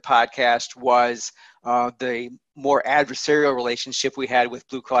in the podcast, was the more adversarial relationship we had with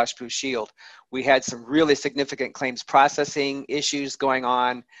Blue Cross Blue Shield. We had some really significant claims processing issues going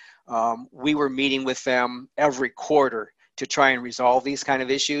on. We were meeting with them every quarter to try and resolve these kind of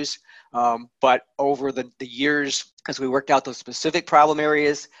issues. But over the years, as we worked out those specific problem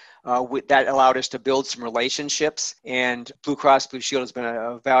areas, that allowed us to build some relationships. And Blue Cross Blue Shield has been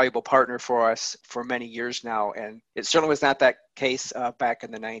a valuable partner for us for many years now. And it certainly was not that case back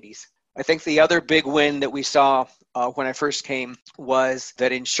in the 90s. I think the other big win that we saw when I first came was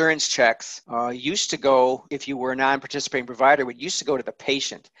that insurance checks used to go, if you were a non-participating provider, it used to go to the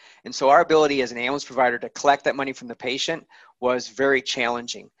patient. And so our ability as an ambulance provider to collect that money from the patient was very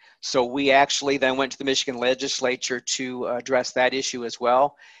challenging. So we actually then went to the Michigan legislature to address that issue as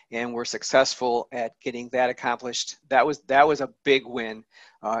well, and we're successful at getting that accomplished. That was a big win,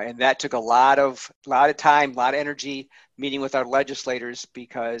 and that took a lot of time, a lot of energy meeting with our legislators,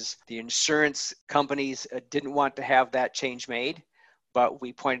 because the insurance companies didn't want to have that change made. But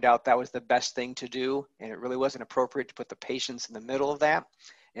we pointed out that was the best thing to do, and it really wasn't appropriate to put the patients in the middle of that.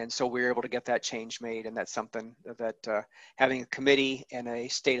 And so we were able to get that change made, and that's something that having a committee and a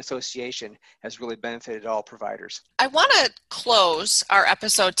state association has really benefited all providers. I want to close our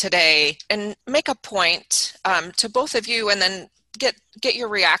episode today and make a point to both of you, and then get your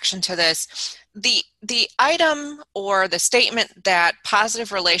reaction to this. The item or the statement that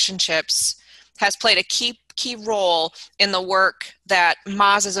Positive Relationships has played a key role in the work that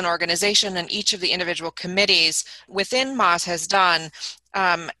Moz as an organization and each of the individual committees within Moz has done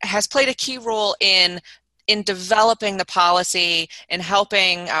has played a key role in developing the policy and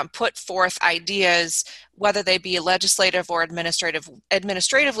helping put forth ideas, whether they be legislative or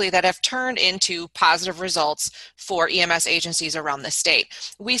administratively, that have turned into positive results for EMS agencies around the state.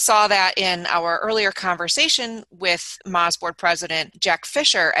 We saw that in our earlier conversation with Moz Board President Jack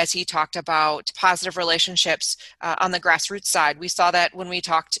Fisher as he talked about positive relationships on the grassroots side. We saw that when we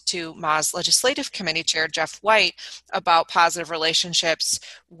talked to Moz Legislative Committee Chair Jeff White about positive relationships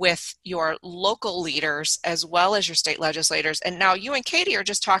with your local leaders as well as your state legislators. And now you and Katie are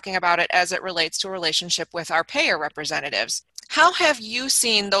just talking about it as it relates to a relationship with our payer representatives. How have you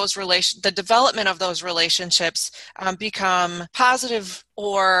seen the development of those relationships become positive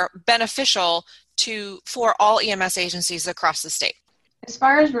or beneficial for all EMS agencies across the state? As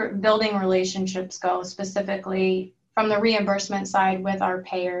far as building relationships go, specifically from the reimbursement side with our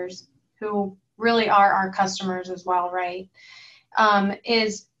payers, who really are our customers as well, right,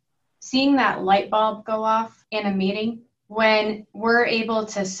 is seeing that light bulb go off in a meeting when we're able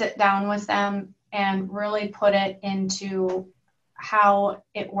to sit down with them and really put it into how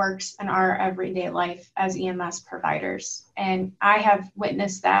it works in our everyday life as EMS providers. And I have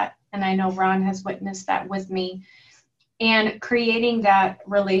witnessed that, and I know Ron has witnessed that with me. And creating that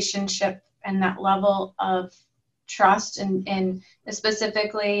relationship and that level of trust, and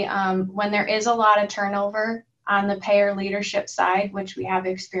specifically when there is a lot of turnover on the payer leadership side, which we have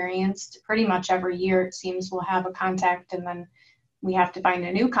experienced pretty much every year, it seems we'll have a contact and then we have to find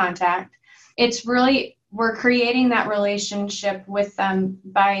a new contact. It's really, we're creating that relationship with them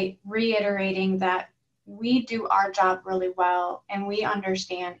by reiterating that we do our job really well and we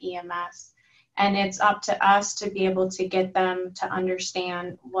understand EMS. And it's up to us to be able to get them to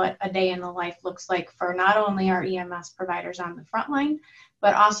understand what a day in the life looks like for not only our EMS providers on the front line,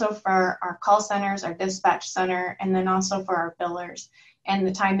 but also for our call centers, our dispatch center, and then also for our billers, and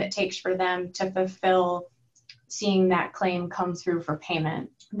the time it takes for them to fulfill seeing that claim come through for payment.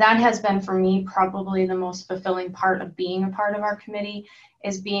 That has been for me probably the most fulfilling part of being a part of our committee,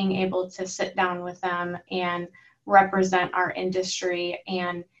 is being able to sit down with them and represent our industry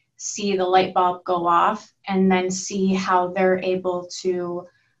and see the light bulb go off, and then see how they're able to,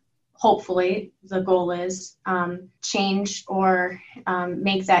 hopefully the goal is, change or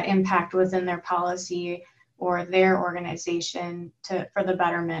make that impact within their policy or their organization for the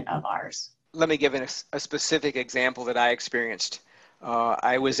betterment of ours. Let me give a specific example that I experienced.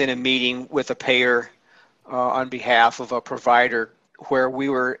 I was in a meeting with a payer on behalf of a provider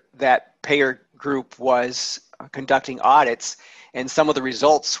where that payer group was conducting audits, and some of the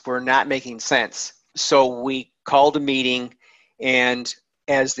results were not making sense. So we called a meeting, and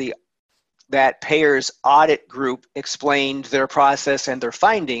as that payer's audit group explained their process and their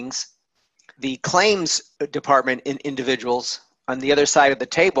findings, the claims department individuals on the other side of the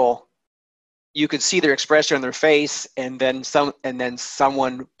table, you could see their expression on their face, and then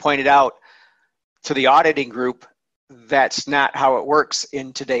someone pointed out to the auditing group, that's not how it works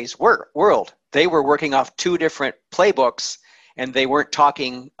in today's world. They were working off two different playbooks, and they weren't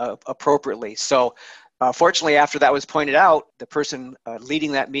talking appropriately. So fortunately, after that was pointed out, the person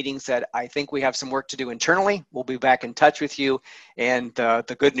leading that meeting said, I think we have some work to do internally. We'll be back in touch with you. And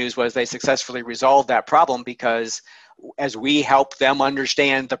the good news was they successfully resolved that problem, because as we helped them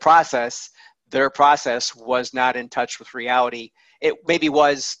understand the process, their process was not in touch with reality. It maybe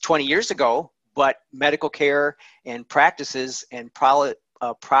was 20 years ago, but medical care and practices and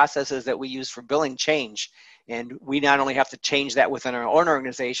processes that we use for billing change. And we not only have to change that within our own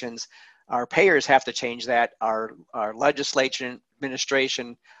organizations, our payers have to change that. Our legislation,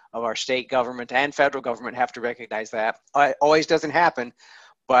 administration of our state government and federal government have to recognize that. It always doesn't happen,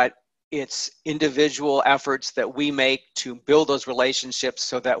 but it's individual efforts that we make to build those relationships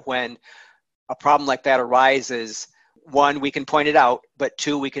so that when a problem like that arises, one, we can point it out, but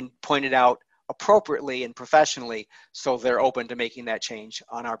two, we can point it out appropriately and professionally so they're open to making that change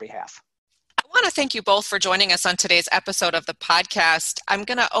on our behalf. I want to thank you both for joining us on today's episode of the podcast. I'm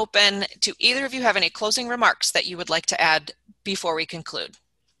going to open to either of you have any closing remarks that you would like to add before we conclude.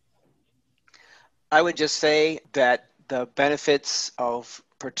 I would just say that the benefits of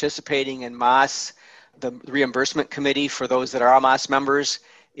participating in MAS, the reimbursement committee for those that are MAS members,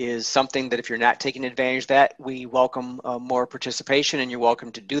 is something that if you're not taking advantage of that, we welcome more participation, and you're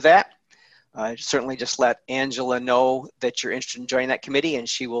welcome to do that. Certainly just let Angela know that you're interested in joining that committee, and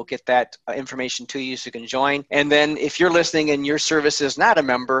she will get that information to you so you can join. And then if you're listening and your service is not a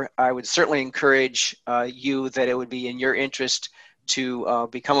member, I would certainly encourage you that it would be in your interest to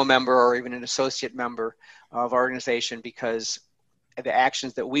become a member or even an associate member of our organization, because the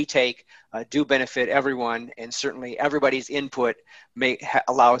actions that we take do benefit everyone, and certainly everybody's input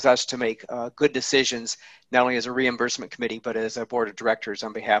allows us to make good decisions, not only as a reimbursement committee, but as a board of directors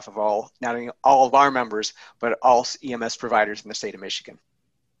on behalf of not only all of our members, but all EMS providers in the state of Michigan.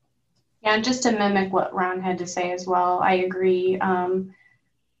 Yeah, and just to mimic what Ron had to say as well, I agree.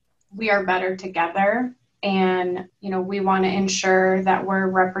 We are better together. And, we want to ensure that we're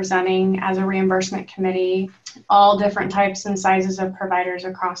representing as a reimbursement committee all different types and sizes of providers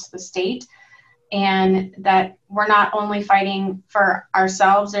across the state, and that we're not only fighting for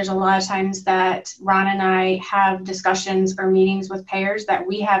ourselves. There's a lot of times that Ron and I have discussions or meetings with payers that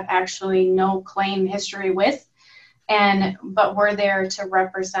we have actually no claim history with, but we're there to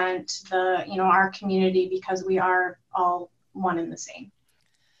represent our community because we are all one and the same.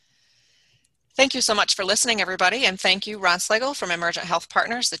 Thank you so much for listening, everybody, and thank you, Ron Slagle from Emergent Health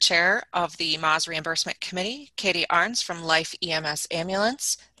Partners, the chair of the MAS Reimbursement Committee, Katie Arns from Life EMS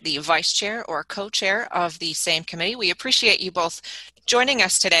Ambulance, the vice chair or co-chair of the same committee. We appreciate you both joining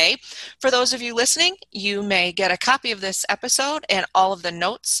us today. For those of you listening, you may get a copy of this episode and all of the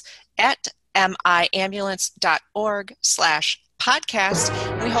notes at miambulance.org/podcast.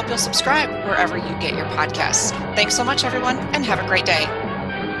 And we hope you'll subscribe wherever you get your podcasts. Thanks so much, everyone, and have a great day.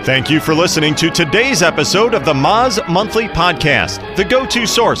 Thank you for listening to today's episode of the MAS Monthly Podcast, the go-to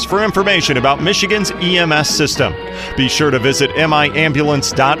source for information about Michigan's EMS system. Be sure to visit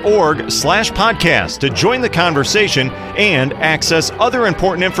miambulance.org/podcast to join the conversation and access other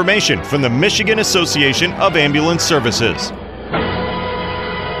important information from the Michigan Association of Ambulance Services.